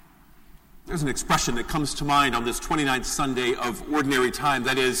There's an expression that comes to mind on this 29th Sunday of Ordinary Time,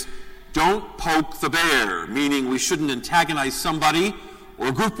 that is, don't poke the bear, meaning we shouldn't antagonize somebody or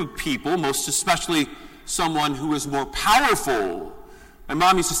a group of people, most especially someone who is more powerful. My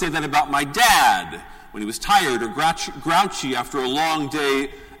mom used to say that about my dad when he was tired or grouchy after a long day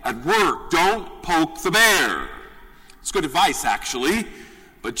at work. Don't poke the bear. It's good advice, actually,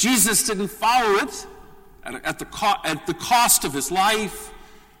 but Jesus didn't follow it at the cost of his life,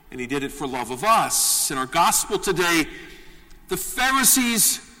 and he did it for love of us. In our gospel today, the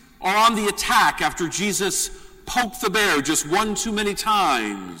Pharisees are on the attack after Jesus poked the bear just one too many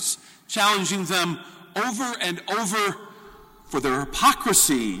times, challenging them over and over for their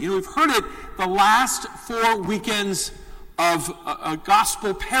hypocrisy. You know, we've heard it the last 4 weekends of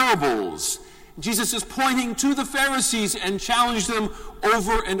gospel parables. Jesus is pointing to the Pharisees and challenged them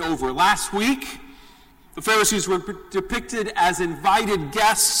over and over. Last week, the Pharisees were depicted as invited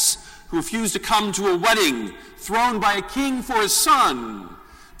guests who refused to come to a wedding thrown by a king for his son,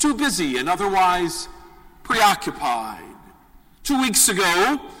 too busy and otherwise preoccupied. 2 weeks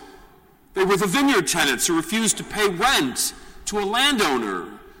ago, they were the vineyard tenants who refused to pay rent to a landowner,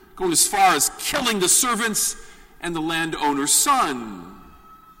 going as far as killing the servants and the landowner's son.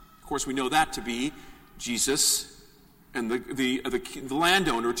 Of course, we know that to be Jesus and the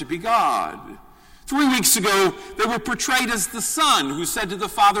landowner to be God. 3 weeks ago, they were portrayed as the son who said to the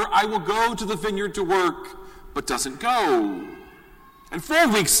father, I will go to the vineyard to work, but doesn't go. And 4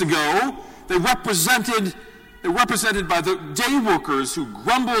 weeks ago, they're represented by the day workers who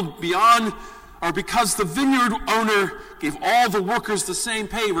grumbled because the vineyard owner gave all the workers the same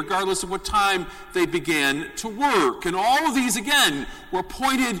pay regardless of what time they began to work. And all of these, again, were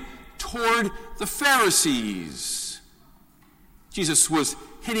pointed toward the Pharisees. Jesus was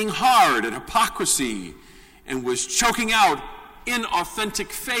hitting hard at hypocrisy and was choking out inauthentic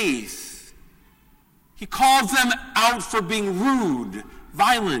faith. He called them out for being rude,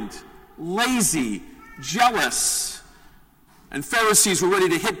 violent, lazy, jealous. And Pharisees were ready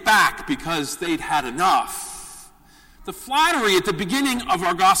to hit back because they'd had enough. The flattery at the beginning of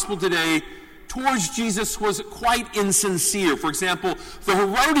our gospel today towards Jesus was quite insincere. For example, the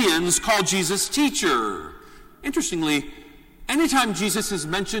Herodians called Jesus teacher. Interestingly, anytime Jesus is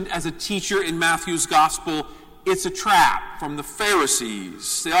mentioned as a teacher in Matthew's gospel, it's a trap from the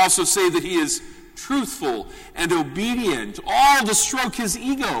Pharisees. They also say that he is truthful and obedient, all to stroke his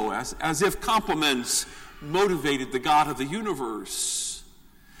ego as if compliments motivated the God of the universe.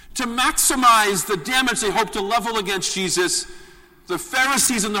 To maximize the damage they hope to level against Jesus, the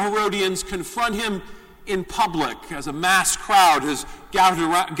Pharisees and the Herodians confront him in public as a mass crowd has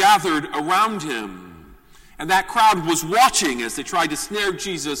gathered around him. And that crowd was watching as they tried to snare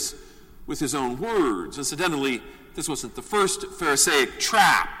Jesus with his own words. Incidentally, this wasn't the first Pharisaic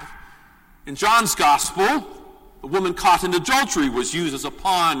trap. In John's gospel, the woman caught in adultery was used as a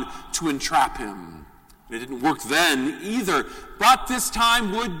pawn to entrap him. And it didn't work then either, but this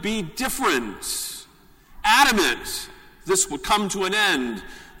time would be different. Adamant, this would come to an end.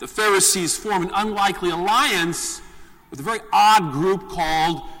 The Pharisees form an unlikely alliance with a very odd group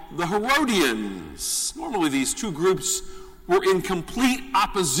called the Herodians. Normally these two groups were in complete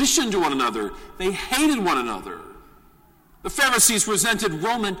opposition to one another. They hated one another. The Pharisees resented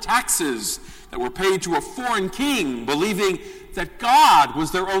Roman taxes that were paid to a foreign king, believing that God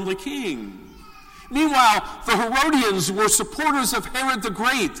was their only king. Meanwhile, the Herodians were supporters of Herod the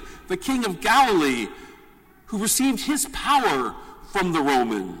Great, the king of Galilee, who received his power from the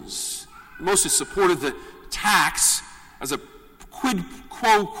Romans. Mostly supported the tax as a quid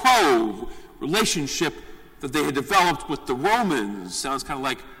pro quo relationship that they had developed with the Romans. Sounds kind of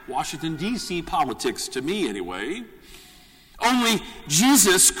like Washington, D.C. politics to me, anyway. Only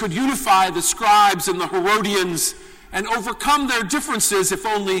Jesus could unify the scribes and the Herodians and overcome their differences, if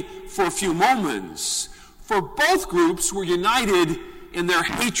only for a few moments. For both groups were united in their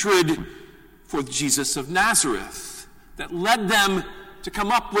hatred for Jesus of Nazareth that led them to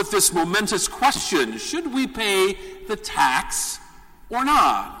come up with this momentous question: should we pay the tax or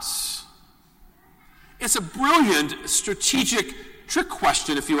not? It's a brilliant strategic trick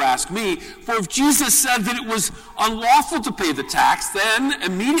question, if you ask me. For if Jesus said that it was unlawful to pay the tax, then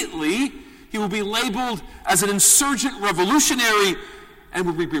immediately he will be labeled as an insurgent revolutionary and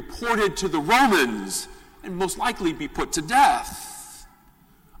will be reported to the Romans and most likely be put to death.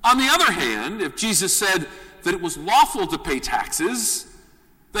 On the other hand, if Jesus said that it was lawful to pay taxes,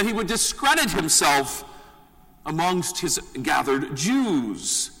 then he would discredit himself amongst his gathered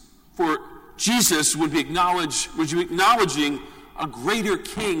Jews. For Jesus would be acknowledging a greater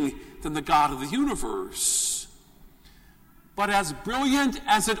king than the God of the universe. But as brilliant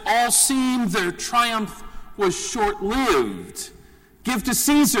as it all seemed, their triumph was short-lived. Give to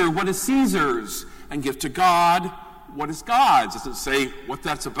Caesar what is Caesar's, and give to God what is God's. It doesn't say what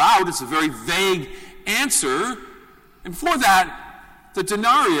that's about. It's a very vague answer. And for that, the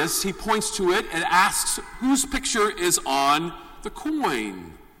denarius, he points to it and asks whose picture is on the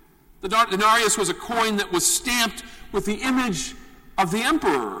coin. The denarius was a coin that was stamped with the image of the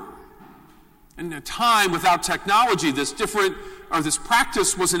emperor. In a time without technology, this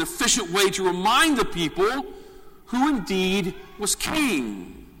practice was an efficient way to remind the people who indeed was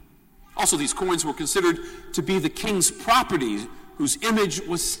king. Also, these coins were considered to be the king's property, whose image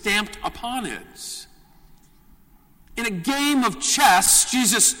was stamped upon it. In a game of chess,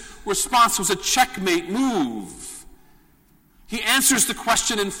 Jesus' response was a checkmate move. He answers the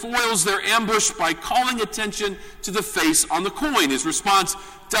question and foils their ambush by calling attention to the face on the coin. His response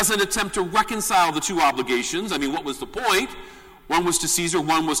doesn't attempt to reconcile the two obligations. I mean, what was the point? One was to Caesar,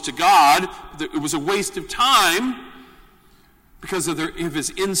 one was to God. It was a waste of time because of his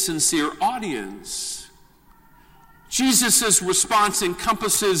insincere audience. Jesus' response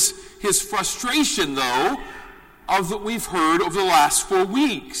encompasses his frustration, though, of what we've heard over the last 4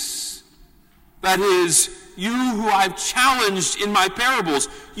 weeks. That is, you who I've challenged in my parables,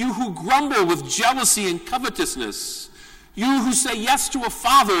 you who grumble with jealousy and covetousness, you who say yes to a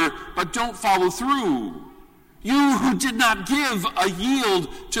father but don't follow through, you who did not give a yield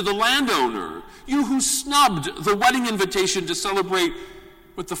to the landowner, you who snubbed the wedding invitation to celebrate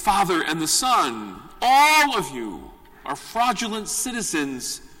with the Father and the Son, all of you are fraudulent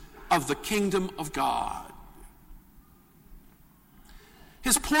citizens of the kingdom of God.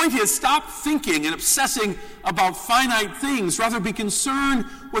 His point is, stop thinking and obsessing about finite things. Rather, be concerned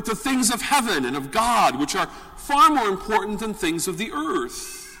with the things of heaven and of God, which are far more important than things of the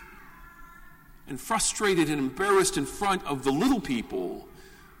earth. And frustrated and embarrassed in front of the little people,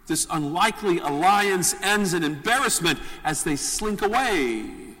 this unlikely alliance ends in embarrassment as they slink away.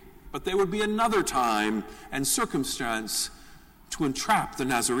 But there would be another time and circumstance to entrap the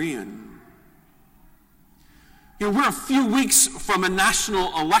Nazarene. We're a few weeks from a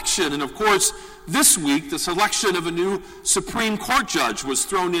national election, and of course, this week, the selection of a new Supreme Court judge was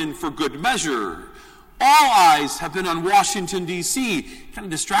thrown in for good measure. All eyes have been on Washington, D.C. Kind of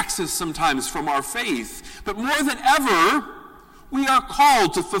distracts us sometimes from our faith. But more than ever, we are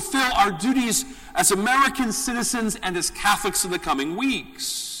called to fulfill our duties as American citizens and as Catholics in the coming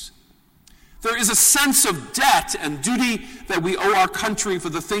weeks. There is a sense of debt and duty that we owe our country for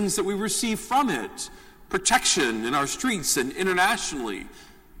the things that we receive from it. Protection in our streets and internationally,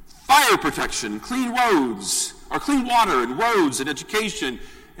 fire protection, clean roads, or clean water and roads and education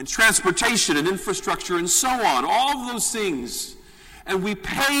and transportation and infrastructure and so on, all of those things. And we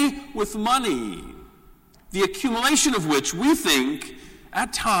pay with money, the accumulation of which we think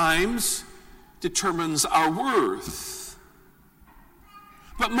at times determines our worth.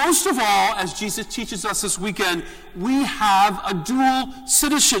 But most of all, as Jesus teaches us this weekend, we have a dual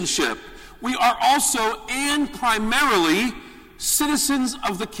citizenship. We are also and primarily citizens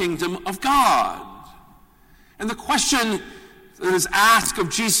of the kingdom of God. And the question that is asked of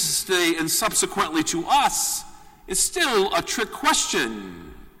Jesus today and subsequently to us is still a trick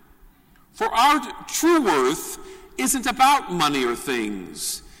question. For our true worth isn't about money or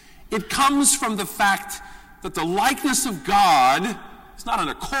things. It comes from the fact that the likeness of God is not on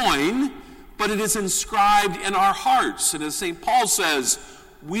a coin, but it is inscribed in our hearts. And as St. Paul says,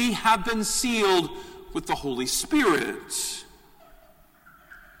 we have been sealed with the Holy Spirit.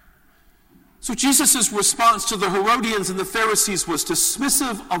 So Jesus' response to the Herodians and the Pharisees was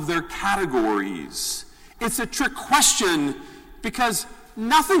dismissive of their categories. It's a trick question because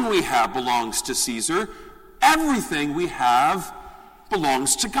nothing we have belongs to Caesar. Everything we have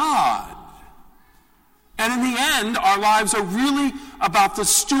belongs to God. And in the end, our lives are really about the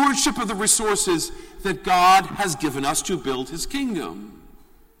stewardship of the resources that God has given us to build his kingdom.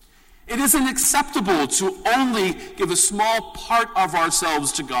 It isn't acceptable to only give a small part of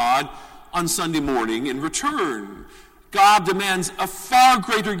ourselves to God on Sunday morning in return. God demands a far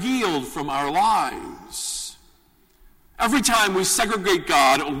greater yield from our lives. Every time we segregate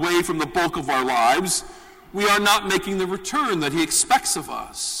God away from the bulk of our lives, we are not making the return that he expects of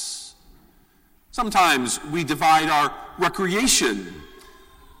us. Sometimes we divide our recreation.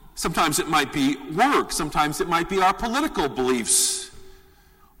 Sometimes it might be work. Sometimes it might be our political beliefs.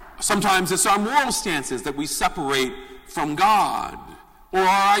 Sometimes it's our moral stances that we separate from God, or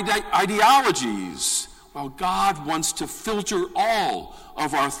our ideologies. Well, God wants to filter all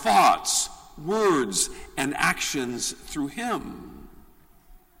of our thoughts, words, and actions through him.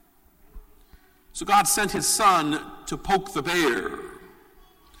 So God sent his Son to poke the bear.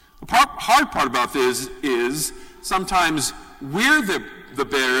 The hard part about this is sometimes we're the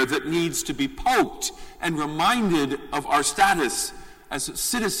bear that needs to be poked and reminded of our status as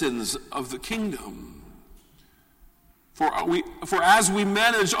citizens of the kingdom. For as we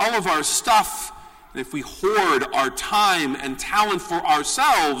manage all of our stuff, and if we hoard our time and talent for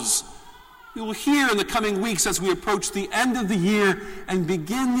ourselves, we will hear in the coming weeks as we approach the end of the year and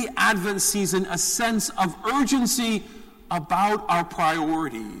begin the Advent season a sense of urgency about our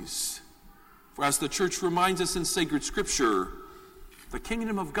priorities. For as the church reminds us in sacred scripture, the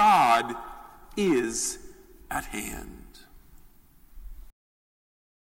kingdom of God is at hand.